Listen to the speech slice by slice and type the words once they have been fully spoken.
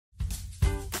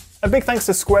A big thanks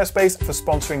to Squarespace for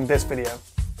sponsoring this video.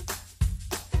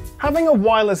 Having a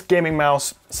wireless gaming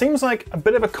mouse seems like a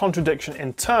bit of a contradiction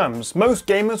in terms. Most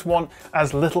gamers want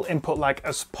as little input lag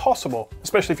as possible,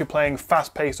 especially if you're playing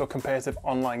fast-paced or competitive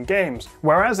online games.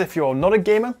 Whereas if you're not a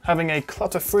gamer, having a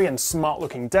clutter-free and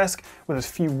smart-looking desk with as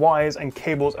few wires and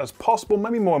cables as possible may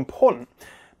be more important.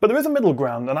 But there is a middle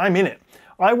ground, and I'm in it.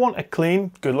 I want a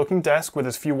clean, good-looking desk with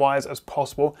as few wires as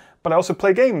possible, but I also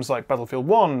play games like Battlefield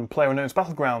 1, PlayerUnknown's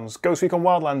Battlegrounds, Ghost Recon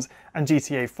Wildlands, and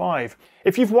GTA 5.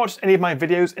 If you've watched any of my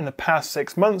videos in the past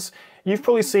 6 months, you've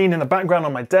probably seen in the background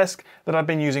on my desk that I've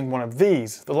been using one of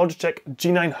these, the Logitech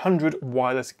G900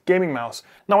 wireless gaming mouse.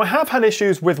 Now I have had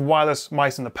issues with wireless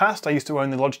mice in the past. I used to own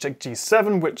the Logitech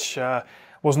G7, which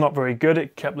was not very good.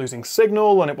 It kept losing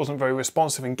signal and it wasn't very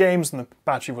responsive in games and the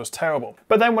battery was terrible.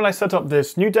 But then when I set up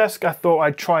this new desk, I thought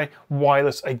I'd try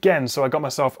wireless again. So I got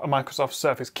myself a Microsoft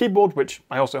Surface keyboard, which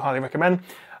I also highly recommend,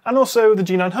 and also the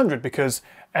G900 because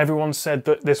everyone said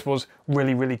that this was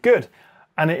really, really good.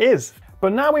 And it is.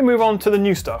 But now we move on to the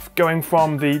new stuff, going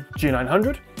from the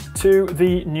G900 to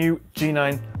the new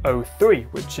G903,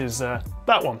 which is that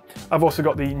one. I've also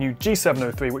got the new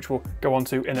G703, which we'll go on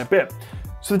to in a bit.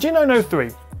 So the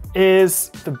G903 is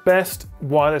the best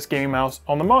wireless gaming mouse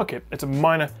on the market. It's a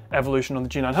minor evolution on the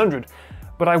G900,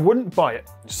 but I wouldn't buy it.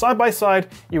 Side by side,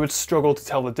 you would struggle to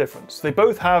tell the difference. They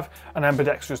both have an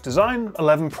ambidextrous design,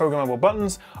 11 programmable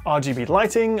buttons, RGB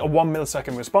lighting, a 1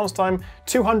 millisecond response time,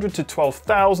 200 to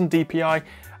 12,000 DPI,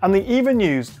 and they even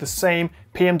use the same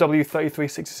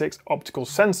PMW3366 optical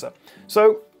sensor.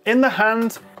 So in the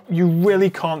hand, you really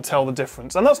can't tell the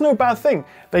difference. And that's no bad thing.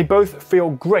 They both feel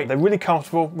great. They're really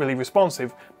comfortable, really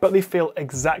responsive, but they feel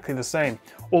exactly the same.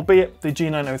 Albeit the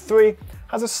G903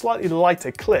 has a slightly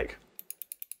lighter click.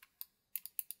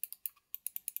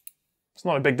 It's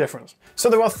not a big difference. So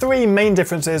there are three main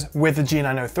differences with the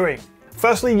G903.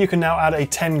 Firstly, you can now add a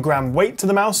 10-gram weight to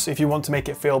the mouse if you want to make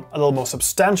it feel a little more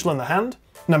substantial in the hand.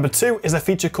 Number two is a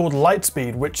feature called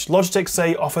Lightspeed, which Logitech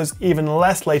say offers even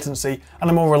less latency and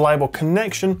a more reliable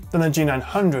connection than the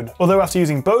G900. Although after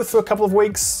using both for a couple of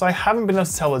weeks, I haven't been able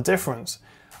to tell the difference.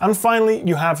 And finally,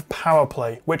 you have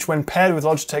PowerPlay, which when paired with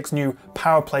Logitech's new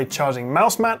PowerPlay charging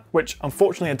mouse mat, which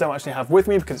unfortunately I don't actually have with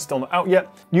me because it's still not out yet,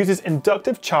 uses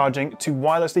inductive charging to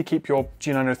wirelessly keep your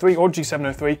G903 or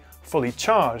G703 fully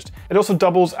charged. It also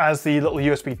doubles as the little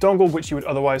USB dongle, which you would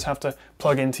otherwise have to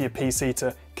plug into your PC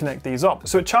to connect these up.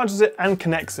 So it charges it and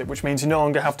connects it, which means you no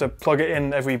longer have to plug it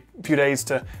in every few days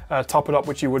to top it up,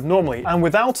 which you would normally. And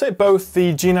without it, both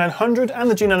the G900 and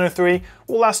the G903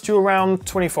 will last you around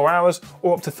 24 hours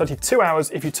or up to 32 hours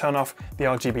if you turn off the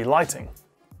RGB lighting.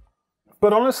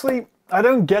 But honestly, I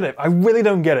don't get it. I really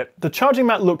don't get it. The charging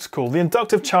mat looks cool. The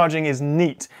inductive charging is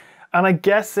neat. And I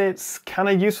guess it's kind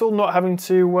of useful not having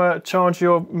to charge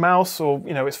your mouse, or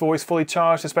it's always fully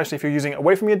charged, especially if you're using it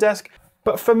away from your desk.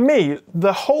 But for me,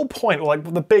 the whole point, or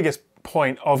like the biggest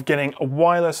point of getting a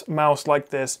wireless mouse like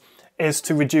this is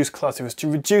to reduce clutter, is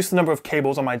to reduce the number of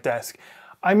cables on my desk.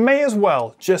 I may as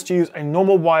well just use a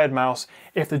normal wired mouse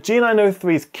if the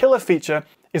G903's killer feature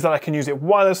is that I can use it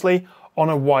wirelessly on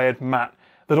a wired mat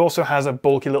that also has a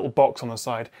bulky little box on the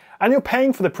side. And you're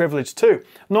paying for the privilege too.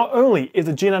 Not only is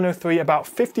the G903 about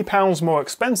 £50 more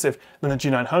expensive than the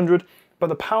G900, but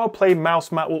the PowerPlay mouse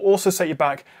mat will also set you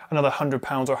back another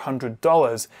 £100 or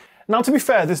 $100. Now to be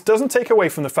fair, this doesn't take away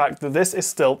from the fact that this is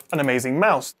still an amazing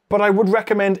mouse, but I would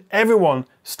recommend everyone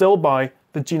still buy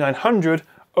the G900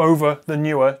 over the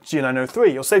newer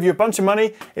G903. You'll save you a bunch of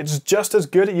money, it's just as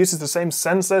good, it uses the same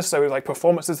sensor, so like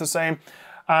performance is the same,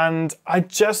 and I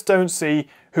just don't see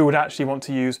who would actually want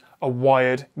to use a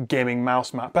wired gaming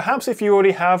mouse mat. Perhaps if you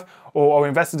already have or are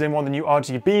invested in one of the new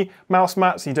RGB mouse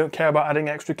mats and you don't care about adding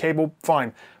extra cable,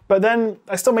 fine. But then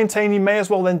I still maintain you may as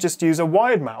well then just use a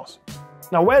wired mouse.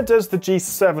 Now where does the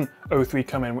G703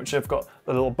 come in, which I've got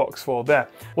the little box for there?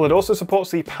 Well, it also supports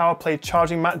the PowerPlay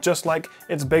charging mat just like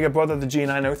its bigger brother, the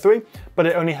G903, but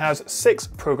it only has 6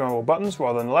 programmable buttons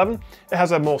rather than 11. It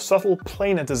has a more subtle,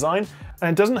 plainer design,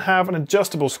 and it doesn't have an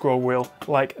adjustable scroll wheel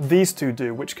like these two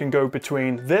do, which can go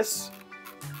between this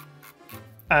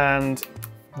and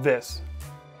this.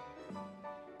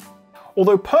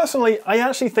 Although personally, I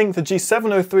actually think the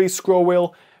G703 scroll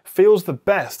wheel feels the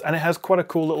best, and it has quite a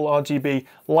cool little RGB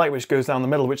light which goes down the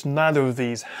middle, which neither of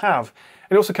these have.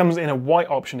 It also comes in a white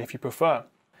option if you prefer.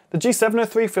 The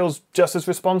G703 feels just as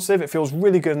responsive, it feels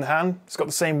really good in the hand, it's got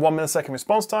the same 1 millisecond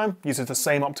response time, uses the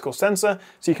same optical sensor,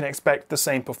 so you can expect the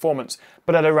same performance.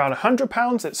 But at around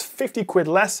 £100, it's 50 quid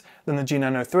less than the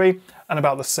G903, and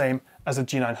about the same as the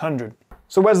G900.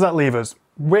 So where does that leave us?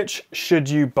 Which should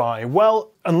you buy?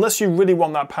 Well, unless you really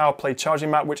want that power play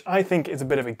charging mat, which I think is a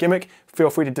bit of a gimmick,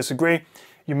 feel free to disagree,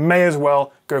 you may as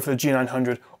well go for the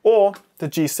G900 or the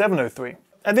G703.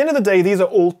 At the end of the day, these are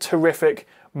all terrific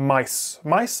mouses,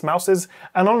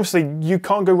 and honestly, you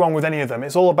can't go wrong with any of them.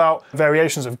 It's all about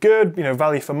variations of good,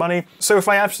 value for money. So if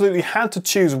I absolutely had to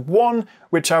choose one,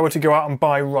 which I were to go out and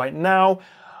buy right now,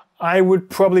 I would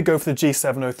probably go for the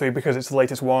G703 because it's the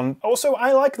latest one. Also,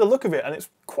 I like the look of it, and it's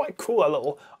quite cool, that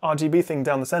little RGB thing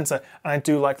down the center, and I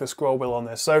do like the scroll wheel on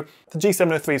this. So the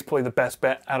G703 is probably the best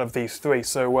bet out of these three.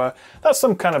 So that's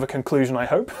some kind of a conclusion, I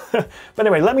hope. But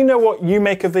anyway, let me know what you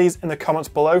make of these in the comments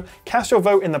below. Cast your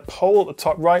vote in the poll at the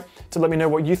top right to let me know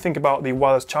what you think about the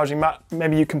wireless charging mat.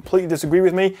 Maybe you completely disagree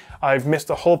with me. I've missed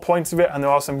the whole point of it, and there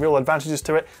are some real advantages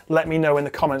to it. Let me know in the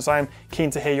comments. I am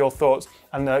keen to hear your thoughts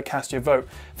and cast your vote.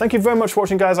 Thank you very much for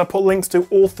watching, guys. I'll put links to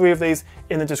all three of these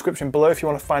in the description below if you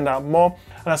want to find out more.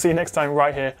 And I'll see you next time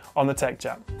right here on the Tech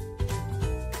Chap.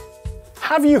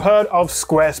 Have you heard of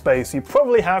Squarespace? You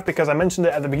probably have, because I mentioned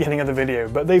it at the beginning of the video,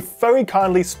 but they've very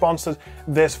kindly sponsored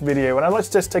this video. And I'd like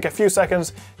to just take a few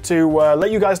seconds to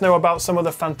let you guys know about some of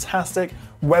the fantastic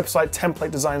website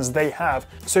template designs they have.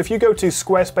 So if you go to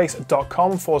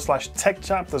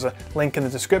squarespace.com/techchap, there's a link in the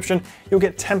description, you'll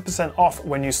get 10% off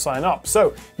when you sign up.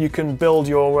 So you can build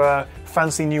your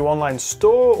fancy new online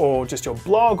store, or just your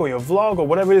blog or your vlog, or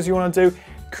whatever it is you want to do.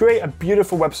 Create a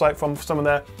beautiful website from some of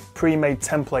their pre-made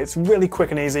templates, really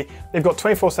quick and easy. They've got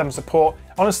 24/7 support.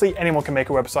 Honestly, anyone can make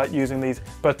a website using these.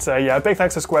 But yeah, big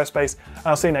thanks to Squarespace, and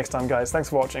I'll see you next time, guys. Thanks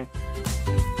for watching.